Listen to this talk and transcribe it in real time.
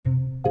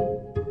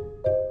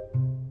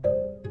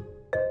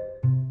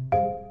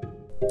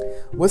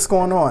What's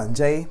going on?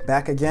 Jay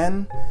back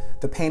again,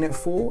 The Painted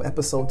Fool,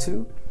 episode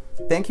 2.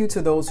 Thank you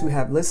to those who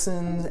have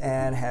listened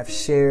and have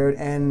shared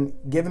and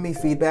given me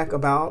feedback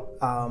about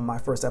my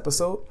first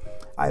episode.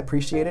 I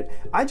appreciate it.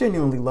 I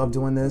genuinely love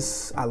doing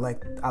this. I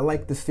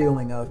like the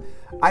feeling of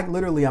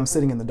I'm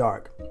sitting in the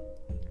dark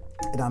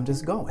and I'm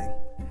just going.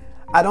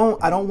 I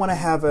don't want to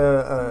have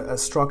a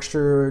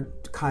structured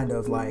kind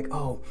of like,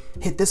 oh,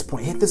 hit this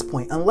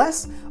point,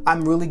 unless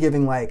I'm really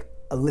giving like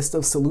a list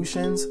of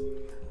solutions.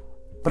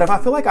 But if I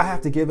feel like I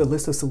have to give a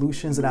list of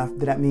solutions,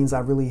 that means I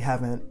really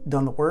haven't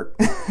done the work.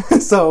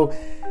 So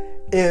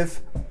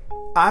if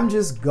I'm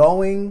just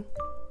going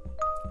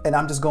and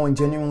I'm just going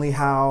genuinely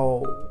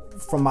how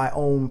from my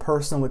own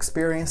personal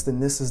experience, then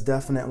this is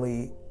right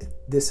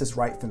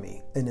for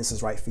me and this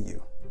is right for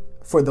you.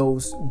 For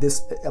those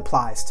this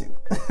applies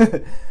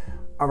to.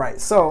 All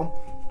right, so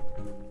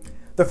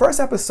the first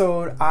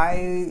episode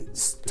I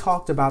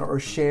talked about or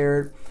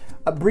shared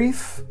a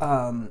brief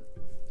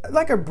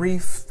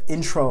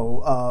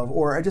intro of,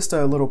 or just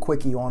a little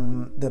quickie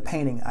on the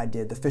painting I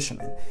did, The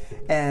Fisherman,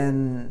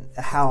 and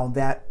how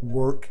that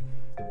work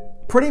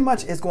pretty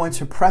much is going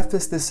to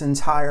preface this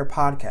entire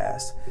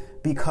podcast,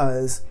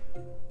 because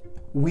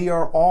we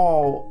are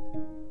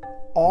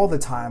all the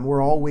time,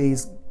 we're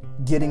always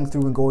getting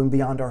through and going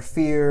beyond our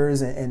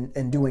fears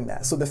and doing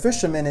that. So The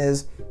Fisherman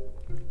is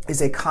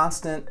just a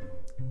constant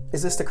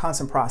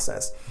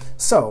process.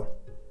 So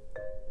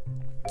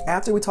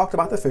after we talked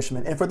about The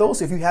Fisherman, and for those,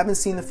 if you haven't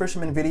seen The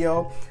Fisherman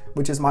video,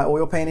 which is my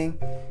oil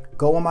painting,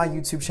 go on my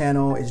YouTube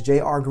channel. It's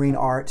JR Green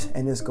Art,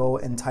 and just go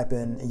and type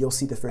in and you'll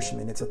see The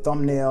Fisherman. It's a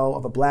thumbnail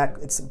of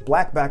it's a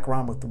black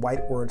background with the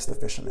white words, The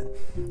Fisherman.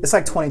 It's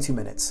like 22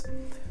 minutes.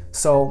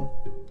 So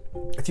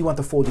if you want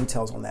the full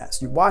details on that,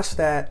 so you watch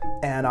that.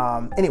 And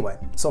anyway,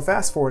 so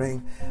fast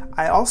forwarding,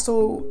 I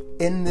also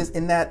in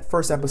that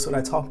first episode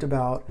I talked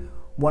about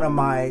one of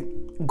my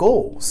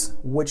goals,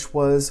 which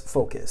was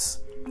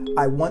focus.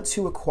 I want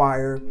to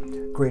acquire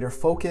greater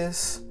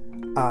focus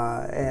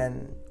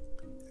and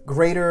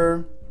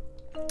greater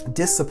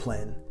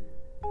discipline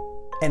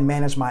and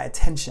manage my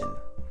attention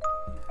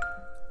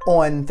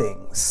on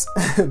things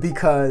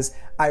because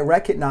I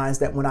recognize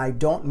that when I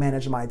don't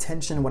manage my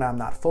attention, when I'm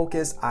not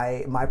focused,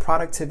 my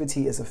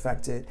productivity is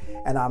affected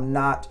and I'm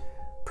not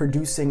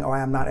producing, or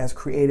I'm not as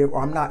creative,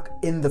 or I'm not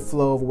in the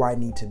flow of where I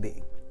need to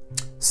be.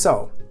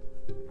 So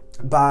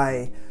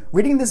by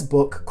reading this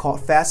book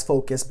called Fast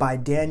Focus by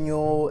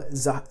Daniel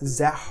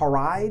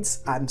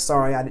Zaharides. I'm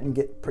sorry I didn't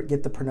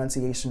get the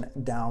pronunciation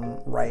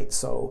down right.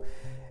 So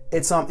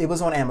it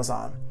was on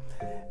Amazon.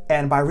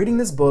 And by reading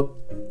this book,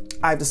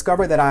 I've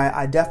discovered that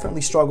I definitely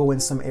struggle in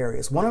some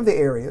areas. One of the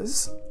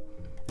areas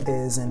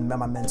is in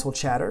my mental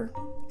chatter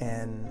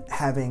and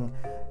having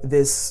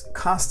this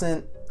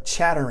constant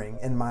chattering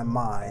in my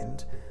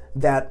mind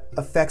that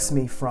affects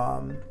me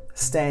from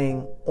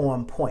staying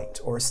on point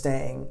or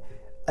staying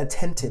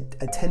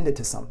attended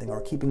to something, or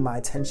keeping my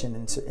attention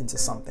into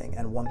something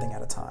and one thing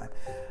at a time.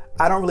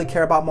 I don't really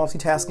care about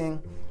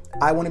multitasking.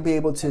 I want to be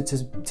able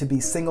to be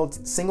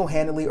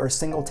single-handedly or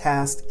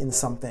single-tasked in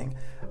something.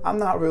 I'm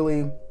not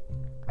really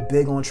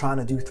big on trying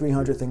to do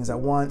 300 things at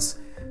once.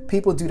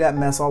 People do that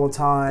mess all the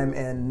time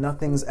and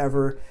nothing's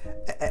ever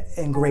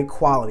in great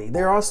quality.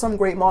 There are some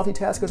great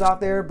multitaskers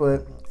out there,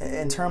 but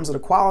in terms of the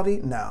quality,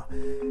 no.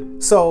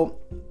 So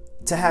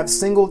to have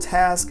single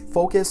task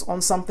focus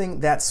on something,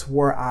 that's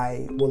where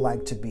I would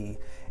like to be.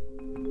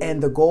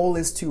 And the goal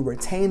is to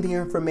retain the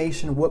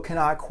information. What can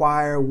I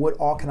acquire? What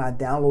all can I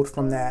download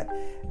from that?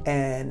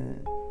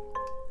 And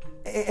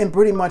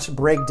pretty much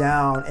break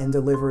down and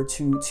deliver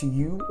to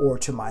you or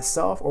to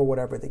myself or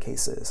whatever the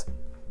case is.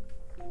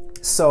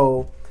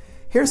 So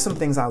here's some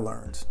things I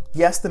learned.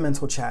 Yes, the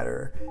mental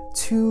chatter.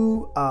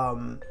 2,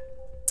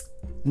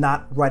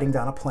 not writing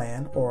down a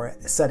plan or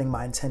setting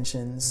my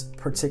intentions,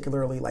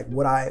 particularly like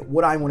what I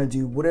want to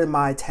do. What are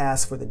my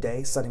tasks for the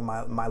day? Setting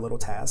my little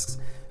tasks.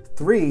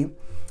 3,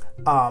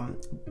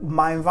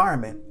 my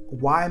environment.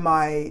 Why am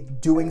I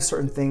doing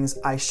certain things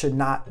I should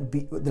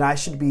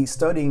be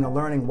studying or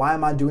learning? Why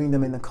am I doing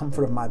them in the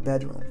comfort of my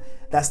bedroom?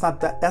 That's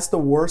the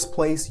worst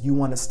place you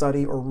want to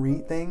study or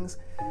read things.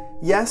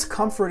 Yes,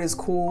 comfort is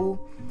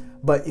cool.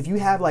 But if you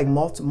have like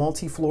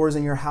multi floors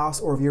in your house,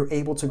 or if you're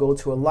able to go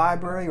to a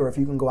library, or if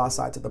you can go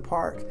outside to the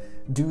park,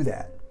 do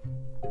that.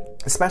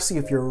 Especially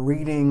if you're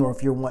reading, or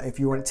if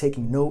you're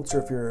taking notes, or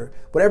if you're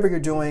whatever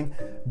you're doing,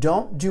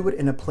 don't do it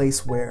in a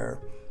place where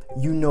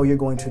you know you're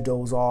going to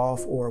doze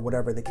off or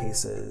whatever the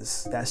case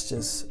is. That's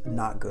just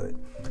not good.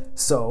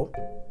 So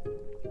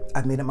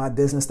I've made it my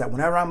business that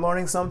whenever I'm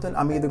learning something,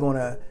 I'm either going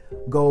to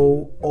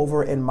go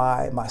over in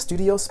my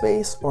studio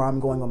space, or I'm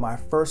going on my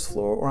first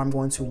floor, or I'm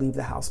going to leave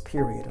the house,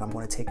 period. And I'm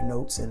going to take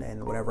notes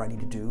and whatever I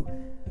need to do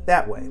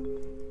that way.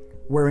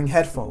 Wearing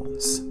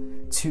headphones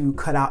to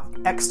cut out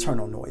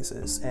external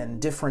noises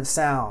and different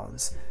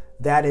sounds.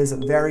 That is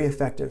very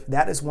effective.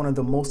 That is one of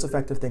the most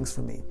effective things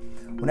for me.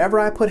 Whenever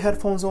I put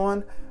headphones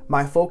on,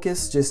 my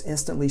focus just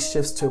instantly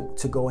shifts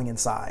to going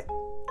inside.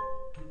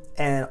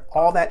 and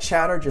all that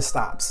chatter just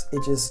stops.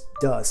 It just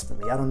does for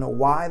me. I don't know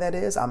why that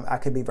is. I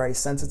could be very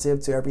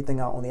sensitive to everything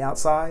out on the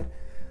outside,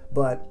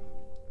 but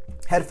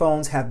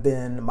headphones have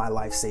been my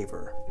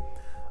lifesaver.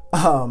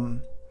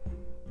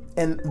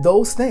 And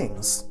those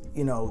things,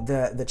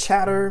 the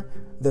chatter,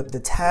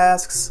 the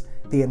tasks,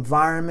 the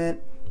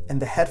environment,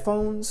 and the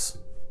headphones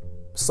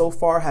so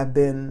far have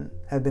been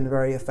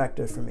very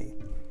effective for me.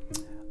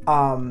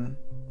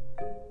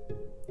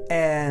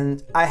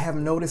 And I have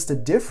noticed a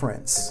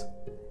difference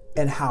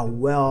in how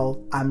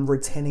well I'm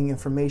retaining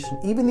information.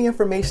 Even the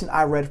information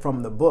I read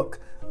from the book,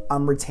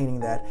 I'm retaining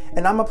that.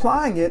 And I'm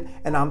applying it,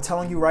 and I'm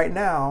telling you right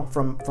now,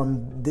 from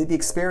the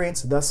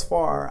experience thus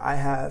far, I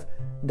have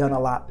done a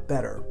lot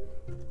better.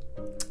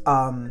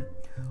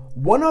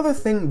 One other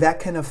thing that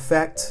can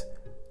affect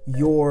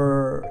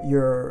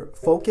your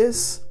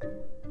focus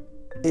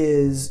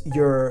is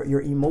your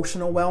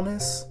emotional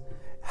wellness,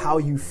 how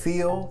you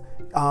feel,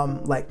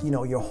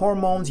 your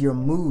hormones, your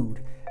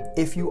mood.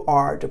 If you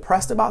are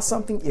depressed about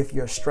something, if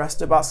you're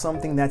stressed about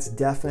something, that's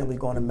definitely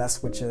going to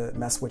mess with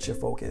your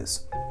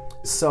focus.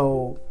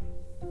 So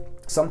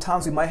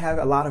sometimes we might have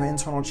a lot of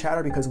internal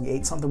chatter because we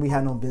ate something we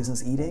had no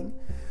business eating.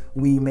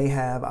 We may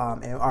have,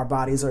 and our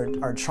bodies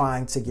are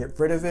trying to get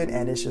rid of it,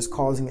 and it's just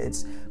causing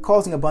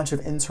a bunch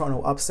of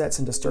internal upsets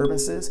and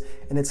disturbances,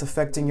 and it's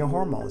affecting your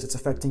hormones. It's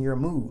affecting your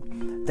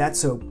mood.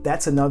 That's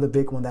another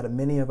big one that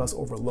many of us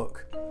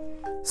overlook.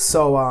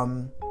 So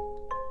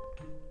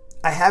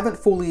I haven't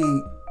fully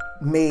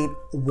made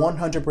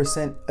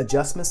 100%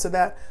 adjustments to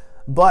that,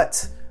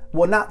 but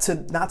not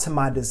to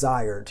my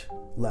desired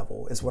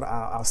level is what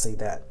I'll say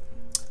that.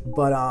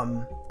 But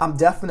I'm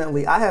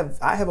definitely, I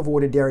have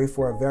avoided dairy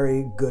for a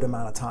very good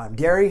amount of time.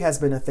 Dairy has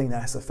been a thing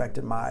that has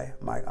affected my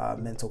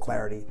mental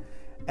clarity,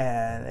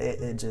 and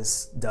it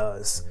just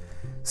does.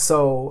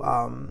 So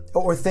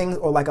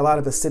or like a lot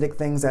of acidic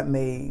things that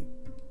may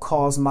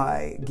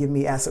give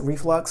me acid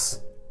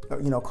reflux,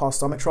 cause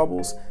stomach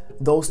troubles.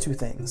 Those two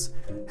things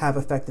have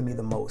affected me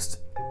the most.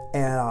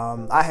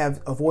 And I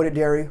have avoided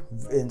dairy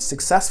and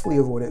successfully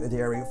avoided the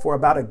dairy for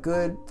about a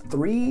good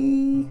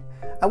 3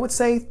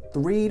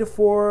 to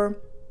 4.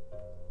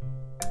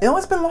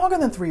 It's been longer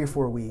than 3 or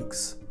 4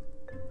 weeks.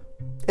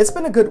 It's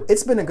been a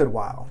good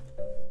while.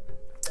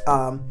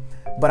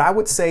 But I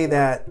would say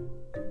that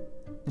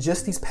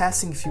just these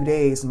passing few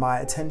days, my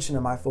attention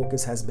and my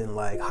focus has been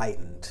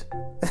heightened.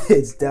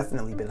 It's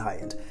definitely been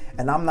heightened.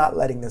 And I'm not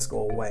letting this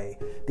go away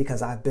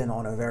because I've been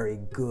on a very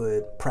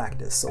good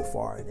practice so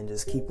far in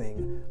just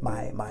keeping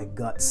my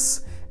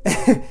guts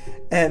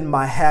and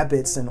my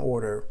habits in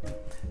order.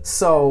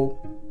 So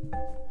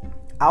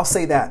I'll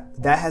say that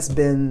has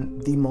been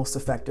the most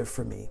effective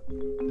for me.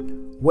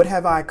 What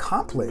have I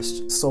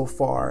accomplished so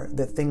far?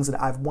 The things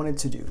that I've wanted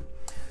to do.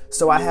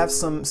 So I have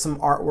some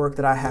artwork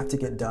that I have to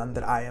get done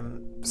that I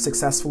am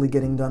successfully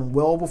getting done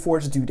well before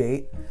its due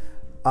date.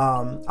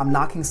 I'm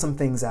knocking some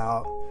things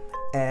out,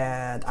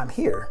 and I'm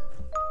here,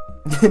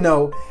 and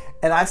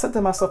I said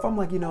to myself, I'm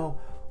like,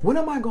 when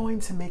am I going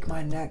to make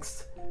when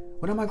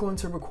am I going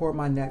to record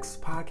my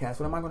next podcast?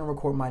 When am I going to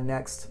record my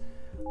next,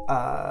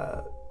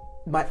 my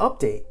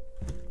update,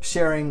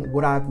 sharing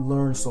what I've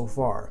learned so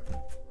far?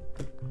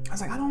 I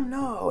was like, I don't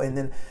know. And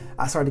then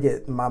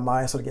my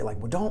mind started to get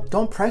well,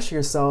 don't pressure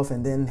yourself.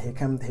 And then here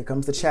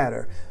comes the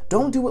chatter.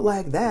 Don't do it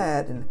like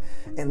that. And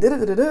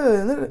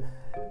da-da-da-da-da.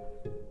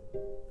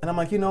 And I'm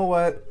like, you know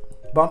what?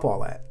 Bump all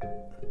that.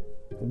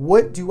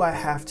 What do I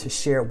have to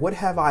share? What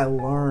have I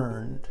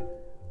learned?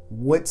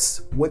 What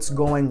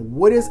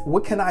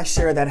can I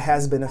share that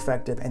has been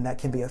effective and that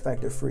can be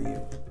effective for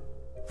you?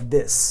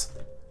 This.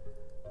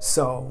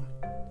 So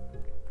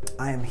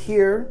I am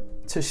here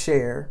to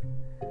share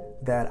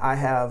that I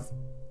have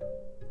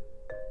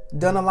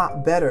done a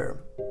lot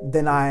better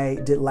than I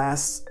did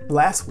last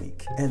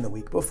week and the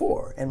week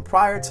before and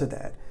prior to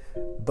that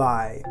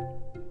by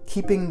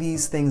keeping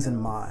these things in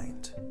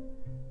mind.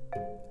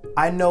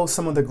 I know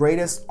some of the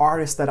greatest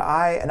artists that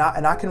I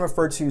can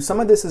refer to. Some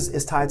of this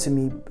is tied to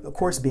me, of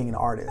course, being an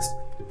artist.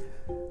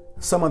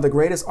 Some of the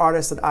greatest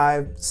artists that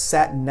I've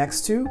sat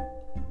next to,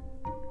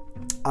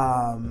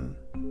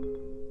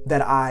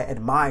 that I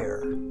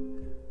admire.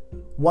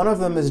 One of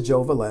them is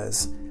Joe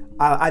Velez.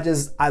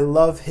 I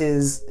love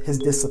his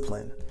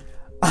discipline.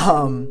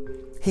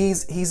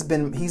 He's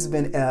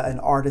been an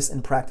artist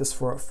in practice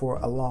for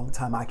a long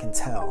time, I can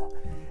tell.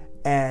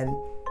 And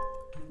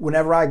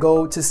whenever I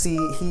go to see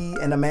he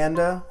and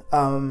Amanda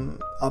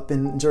up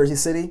in Jersey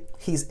City,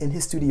 he's in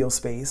his studio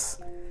space.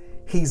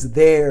 He's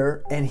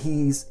there, and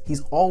he's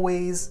just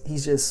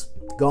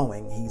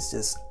going.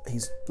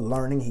 He's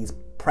learning. He's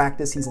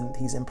practice. He's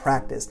in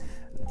practice.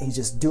 He's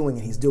just doing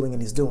it. He's doing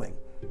and he's doing.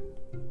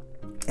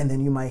 And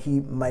then he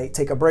might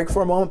take a break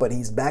for a moment, but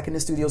he's back in the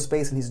studio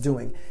space and he's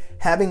doing.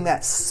 Having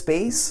that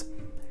space,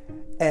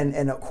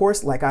 and of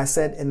course, like I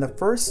said in the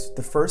first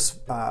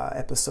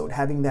episode,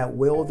 having that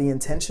will, the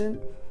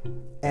intention,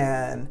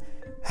 and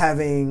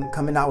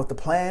coming out with the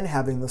plan,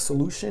 having the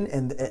solution,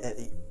 and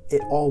you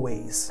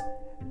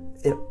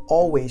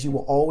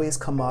will always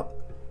come up.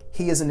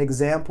 He is an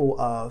example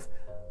of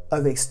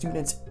a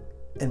student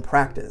in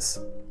practice.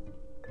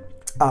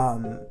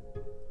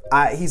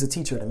 He's a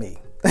teacher to me.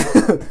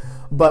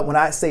 But when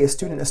I say a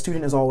student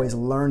is always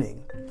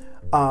learning.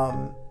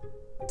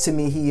 To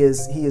me, he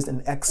is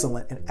an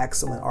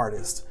excellent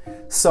artist.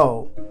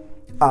 So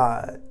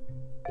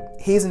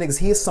he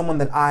is someone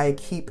that I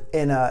keep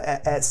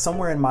at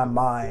somewhere in my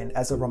mind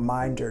as a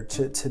reminder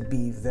to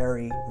be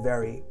very,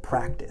 very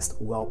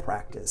well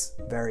practiced,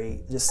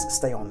 just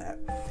stay on that.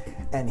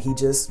 And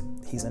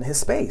he's in his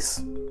space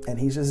and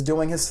he's just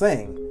doing his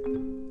thing.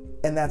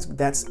 And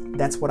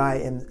that's what I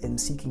am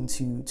seeking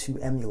to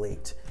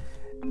emulate.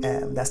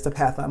 And that's the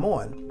path I'm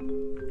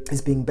on,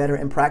 is being better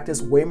in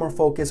practice, way more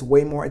focused,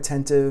 way more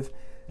attentive,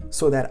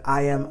 so that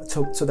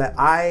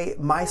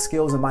my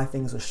skills and my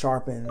things are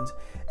sharpened,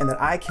 and that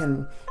I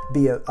can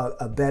be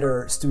a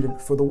better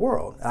student for the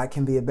world. I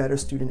can be a better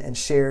student and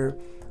share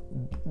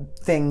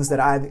things that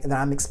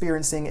I'm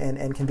experiencing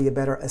and can be a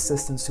better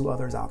assistance to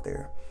others out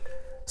there.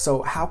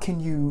 So how can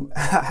you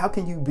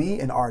be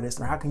an artist,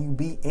 or how can you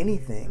be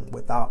anything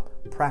without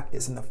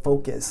practice and the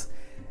focus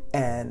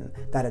and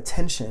that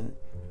attention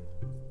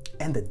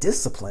and the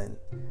discipline?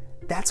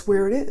 That's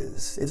where it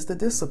is. It's the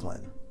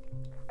discipline.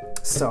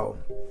 So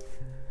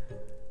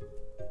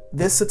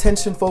this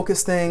attention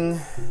focus thing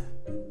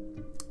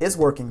is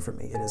working for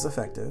me. It is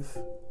effective.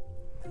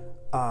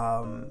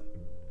 The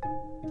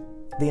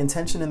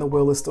intention and the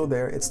will is still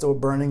there. It's still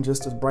burning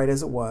just as bright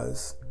as it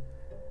was.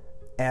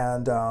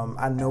 And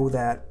I know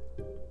that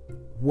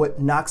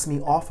what knocks me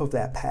off of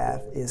that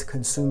path is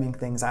consuming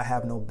things I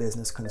have no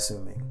business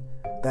consuming.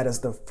 That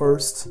is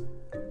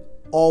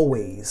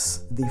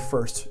always the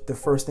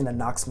first thing that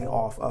knocks me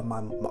off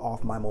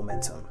my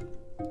momentum.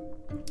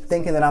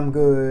 Thinking that I'm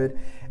good,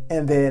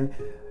 and then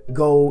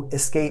go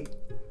escape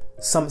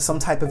some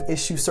type of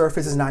issue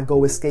surfaces, and I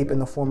go escape in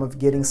the form of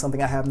getting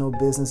something I have no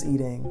business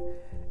eating,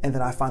 and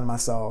then I find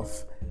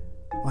myself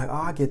like, oh,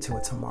 I'll get to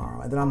it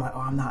tomorrow. And then I'm like,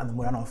 oh, I'm not in the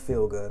mood. I don't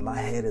feel good. My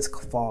head is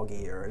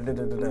foggy, or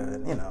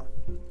you know.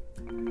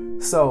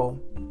 So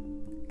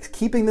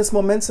keeping this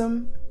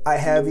momentum, I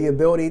have the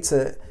ability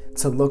to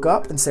look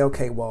up and say,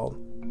 okay, well,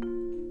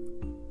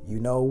 you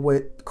know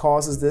what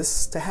causes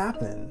this to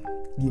happen.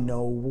 You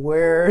know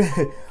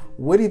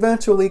what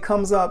eventually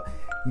comes up.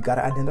 You got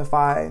to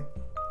identify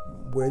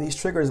where these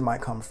triggers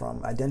might come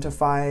from.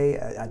 Identify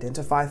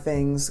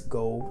things.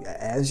 Go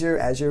as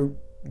you're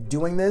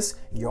doing this,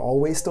 you're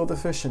always still the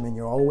fisherman.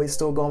 You're always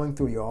still going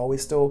through. You're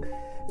always still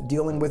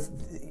dealing with.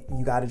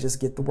 You got to just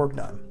get the work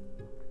done.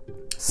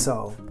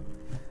 So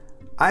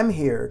I'm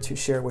here to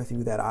share with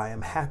you that I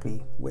am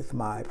happy with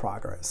my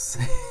progress.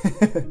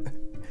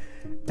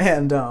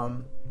 And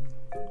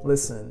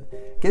listen,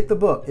 get the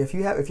book. If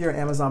you're an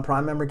Amazon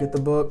Prime member, get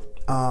the book.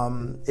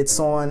 It's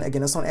on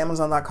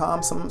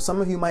Amazon.com. Some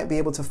of you might be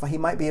able to. He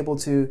might be able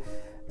to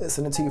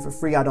send it to you for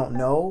free. I don't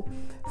know.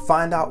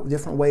 Find out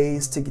different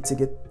ways to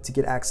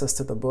get access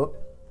to the book.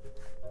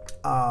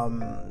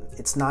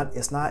 It's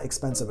not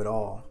expensive at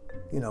all,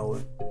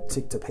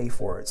 to pay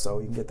for it. So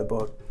you can get the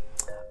book.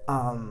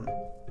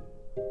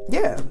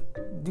 Yeah,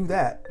 do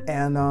that,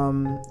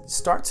 and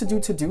start to do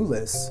to-do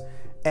lists.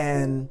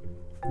 And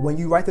when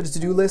you write the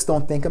to-do list,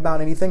 don't think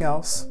about anything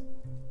else.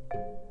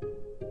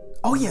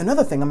 Oh yeah,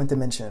 another thing I meant to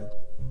mention.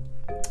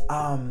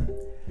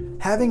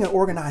 Having an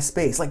organized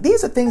space. Like,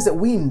 these are things that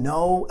we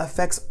know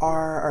affects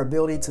our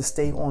ability to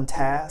stay on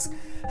task.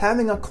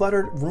 Having a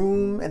cluttered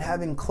room and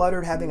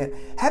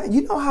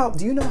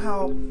do you know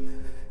how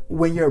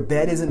when your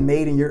bed isn't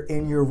made and you're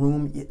in your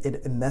room,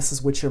 it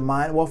messes with your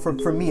mind? Well,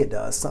 for me it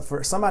does.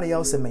 For somebody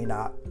else it may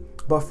not.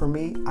 But for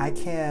me, I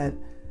can't.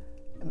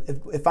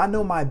 If I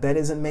know my bed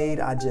isn't made,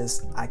 I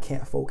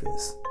can't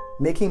focus.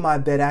 Making my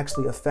bed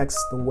actually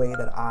affects the way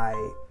that I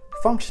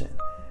function.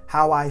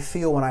 How I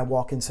feel when I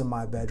walk into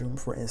my bedroom,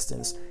 for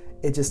instance,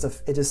 it just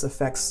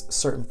affects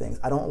certain things.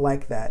 I don't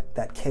like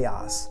that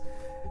chaos.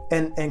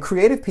 And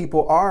creative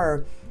people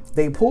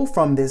they pull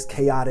from this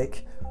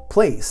chaotic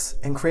place,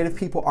 and creative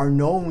people are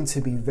known to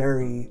be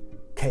very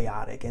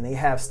chaotic, and they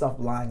have stuff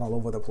lying all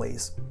over the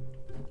place.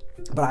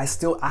 But I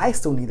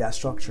still need that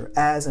structure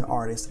as an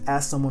artist,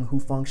 as someone who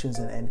functions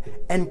and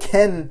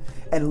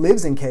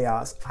lives in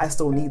chaos. I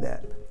still need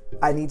that.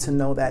 I need to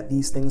know that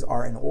these things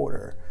are in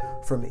order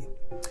for me.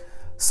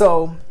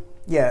 So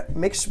yeah,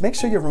 make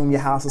sure your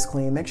house is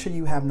clean. Make sure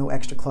you have no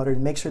extra clutter.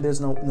 Make sure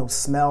there's no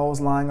smells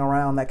lying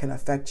around that can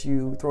affect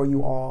you, throw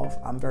you off.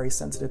 I'm very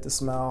sensitive to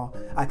smell.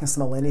 I can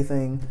smell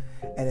anything,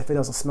 and if it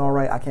doesn't smell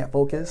right, I can't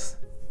focus.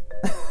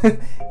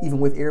 Even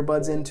with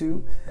earbuds in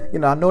too.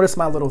 I notice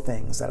my little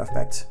things that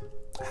affect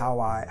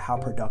how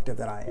productive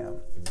that I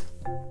am.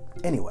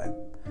 Anyway,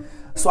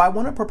 so I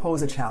want to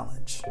propose a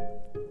challenge.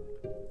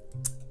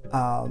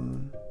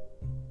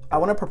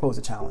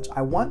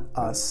 I want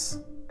us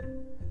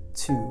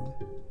to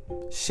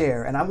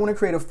share, and I want to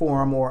create a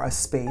forum or a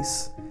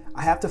space.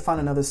 I have to find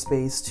another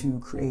space to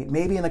create,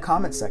 maybe in the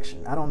comment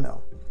section. I don't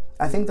know.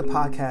 I think the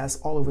podcasts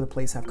all over the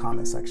place have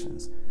comment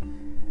sections.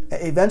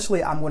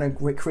 Eventually, I'm going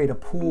to create a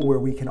pool where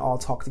we can all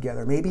talk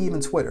together, maybe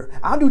even Twitter.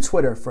 I'll do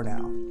Twitter for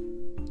now.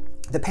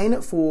 The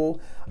Painted Fool,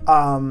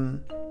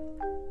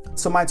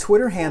 So my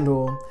Twitter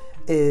handle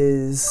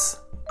is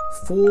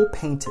Fool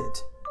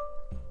Painted.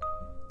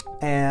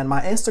 And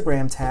my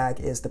Instagram tag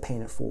is The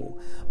Painted Fool.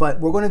 But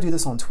we're going to do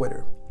this on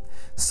Twitter.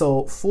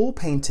 So Fool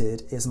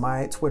Painted is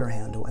my Twitter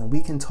handle, and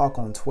we can talk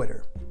on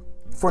Twitter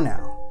for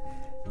now.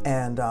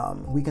 And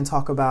we can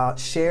talk about,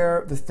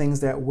 share the things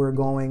that we're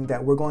going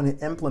to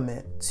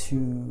implement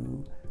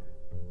to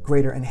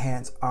greater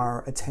enhance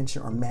our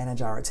attention or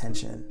manage our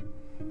attention.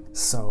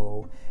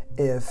 So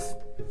if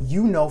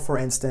you know, for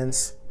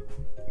instance,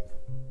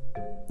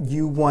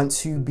 you want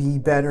to be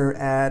better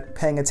at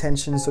paying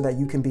attention so that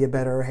you can be a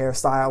better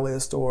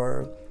hairstylist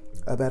or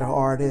a better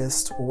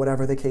artist or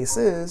whatever the case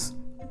is,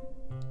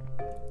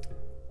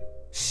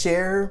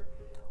 share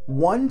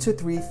 1 to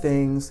 3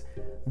 things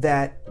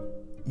that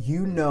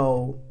you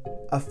know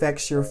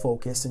affects your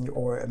focus and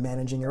or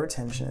managing your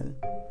attention,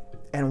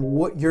 and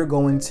what you're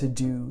going to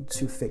do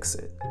to fix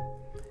it.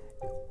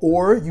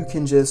 Or you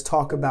can just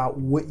talk about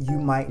what you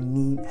might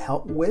need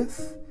help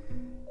with.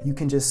 You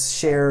can just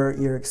share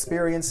your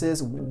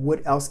experiences.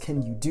 What else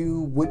can you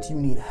do? What do you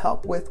need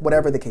help with?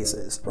 Whatever the case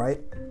is, right?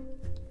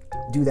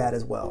 Do that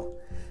as well.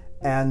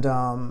 And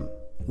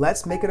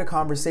let's make it a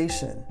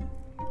conversation.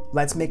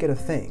 Let's make it a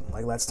thing.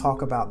 Like, let's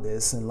talk about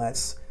this, and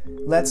let's,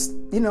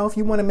 if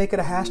you want to make it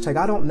a hashtag,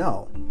 I don't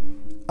know.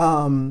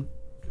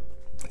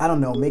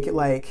 Make it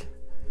like,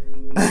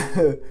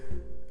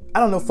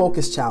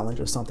 focus challenge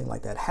or something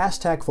like that.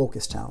 Hashtag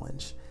focus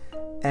challenge.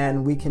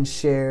 And we can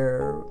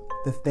share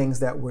the things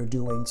that we're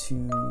doing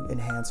to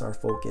enhance our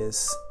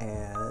focus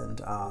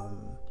and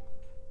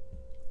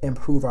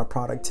improve our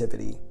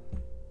productivity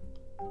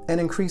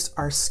and increase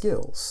our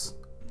skills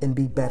and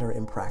be better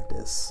in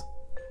practice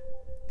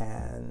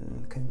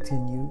and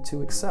continue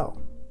to excel.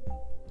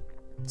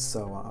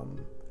 So,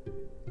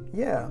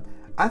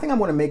 I think I'm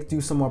going to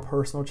do some more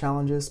personal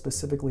challenges,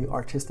 specifically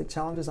artistic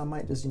challenges. I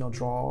might just,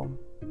 draw,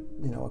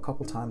 a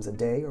couple times a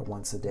day or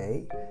once a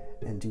day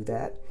and do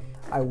that.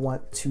 I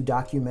want to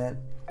document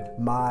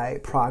my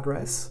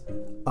progress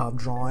of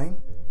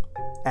drawing.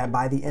 And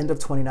by the end of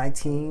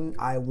 2019,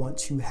 I want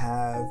to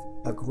have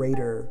a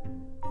greater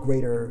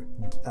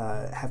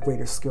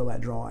skill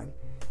at drawing.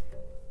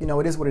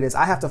 It is what it is.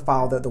 I have to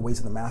follow the ways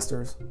of the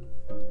masters,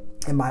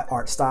 and my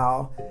art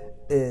style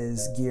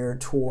is geared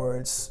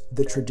towards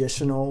the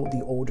traditional,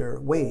 the older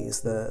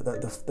ways.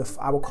 The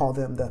I will call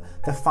them the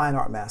fine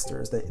art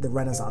masters, the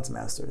Renaissance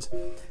masters.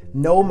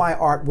 No, my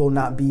art will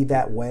not be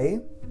that way,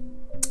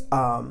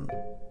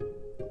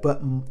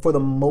 but for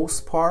the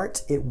most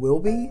part, it will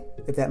be.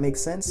 If that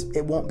makes sense,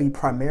 it won't be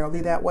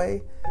primarily that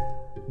way,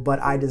 but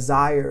I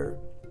desire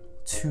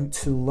to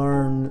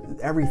learn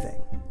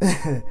everything.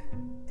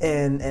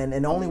 And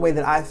the only way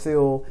that I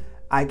feel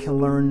I can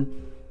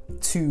learn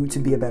to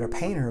be a better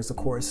painter is, of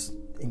course,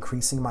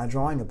 increasing my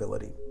drawing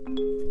ability.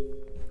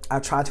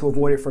 I've tried to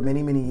avoid it for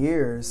many, many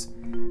years,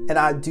 and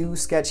I do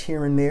sketch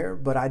here and there,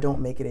 but I don't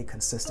make it a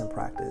consistent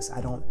practice.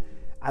 I don't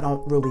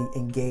really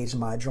engage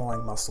my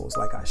drawing muscles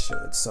like I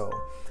should. So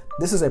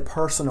this is a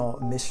personal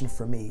mission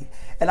for me.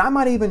 And I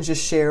might even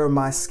just share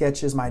my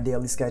sketches, my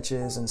daily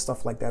sketches and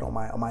stuff like that on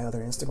my other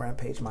Instagram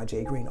page, my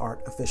J Green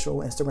Art official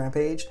Instagram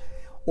page,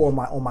 or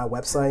on my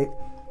website,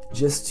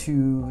 just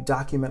to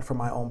document for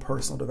my own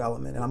personal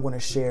development. And I'm going to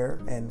share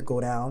and go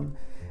down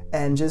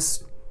and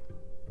just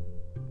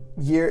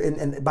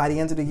and by the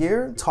end of the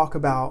year, talk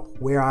about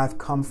where I've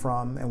come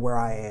from and where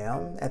I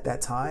am at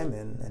that time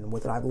and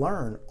what I've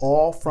learned,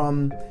 all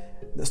from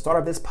the start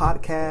of this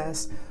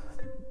podcast,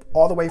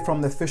 all the way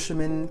from the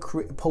Fisherman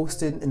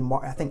posted in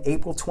I think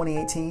April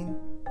 2018,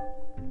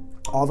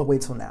 all the way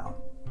till now.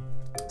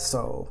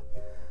 So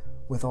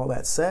with all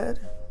that said,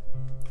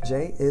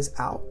 Jay is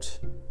out,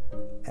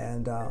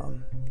 and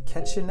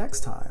catch you next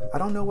time. I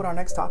don't know what our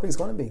next topic is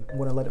going to be. I'm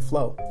going to let it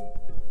flow.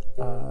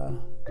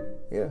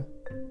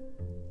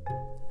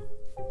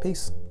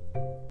 Peace.